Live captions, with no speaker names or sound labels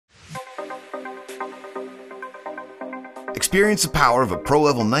Experience the power of a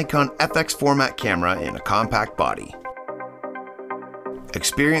pro-level Nikon FX-format camera in a compact body.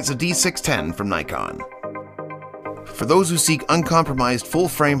 Experience a D610 from Nikon. For those who seek uncompromised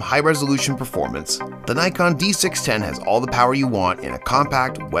full-frame high-resolution performance, the Nikon D610 has all the power you want in a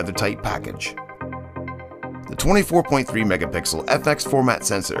compact, weather-tight package. The 24.3 megapixel FX format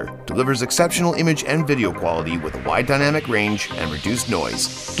sensor delivers exceptional image and video quality with a wide dynamic range and reduced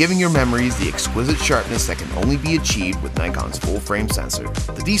noise, giving your memories the exquisite sharpness that can only be achieved with Nikon's full-frame sensor.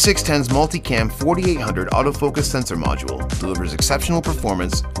 The D610's multicam 4800 autofocus sensor module delivers exceptional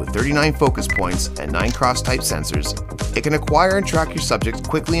performance with 39 focus points and 9 cross-type sensors. It can acquire and track your subject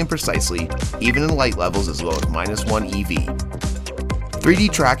quickly and precisely, even in light levels as low as -1 EV. 3D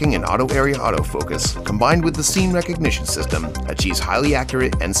tracking and auto area autofocus, combined with the scene recognition system, achieves highly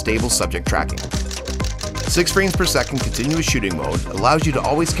accurate and stable subject tracking. 6 frames per second continuous shooting mode allows you to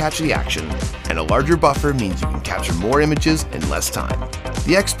always catch the action, and a larger buffer means you can capture more images in less time.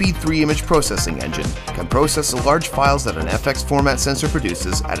 The XSpeed 3 image processing engine can process the large files that an FX format sensor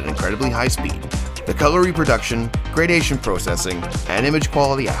produces at an incredibly high speed. The color reproduction, gradation processing, and image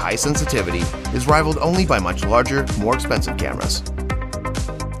quality at high sensitivity is rivaled only by much larger, more expensive cameras.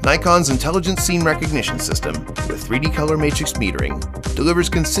 Nikon's intelligent scene recognition system, with 3D color matrix metering, delivers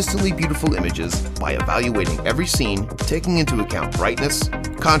consistently beautiful images by evaluating every scene, taking into account brightness,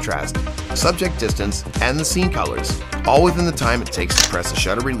 contrast, subject distance, and the scene colors, all within the time it takes to press the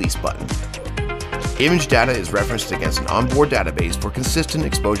shutter release button. Image data is referenced against an onboard database for consistent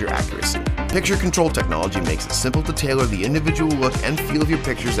exposure accuracy. Picture control technology makes it simple to tailor the individual look and feel of your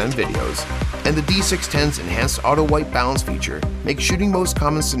pictures and videos, and the D610's enhanced auto white balance feature makes shooting most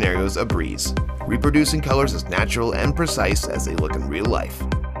common scenarios a breeze, reproducing colors as natural and precise as they look in real life.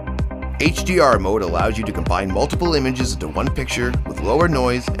 HDR mode allows you to combine multiple images into one picture with lower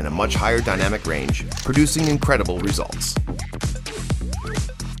noise and a much higher dynamic range, producing incredible results.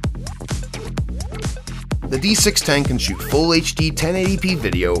 The D610 can shoot full HD 1080p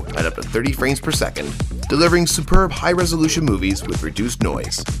video at up to 30 frames per second, delivering superb high-resolution movies with reduced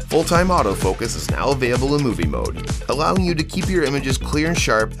noise. Full-time autofocus is now available in movie mode, allowing you to keep your images clear and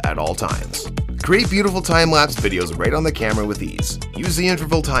sharp at all times. Create beautiful time-lapse videos right on the camera with ease. Use the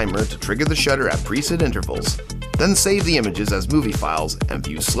interval timer to trigger the shutter at preset intervals. Then save the images as movie files and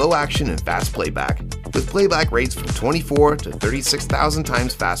view slow action and fast playback, with playback rates from 24 to 36,000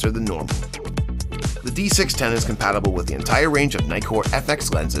 times faster than normal. The D610 is compatible with the entire range of Nikkor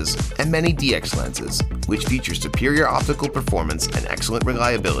FX lenses and many DX lenses, which feature superior optical performance and excellent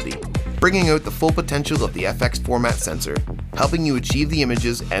reliability, bringing out the full potential of the FX format sensor, helping you achieve the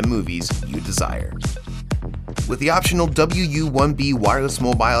images and movies you desire. With the optional WU1B wireless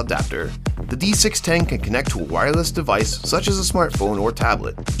mobile adapter, the D610 can connect to a wireless device such as a smartphone or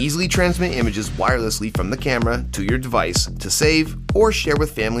tablet, easily transmit images wirelessly from the camera to your device to save or share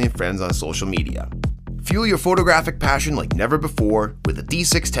with family and friends on social media. Fuel your photographic passion like never before with the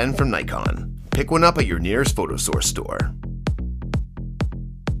D610 from Nikon. Pick one up at your nearest PhotoSource store.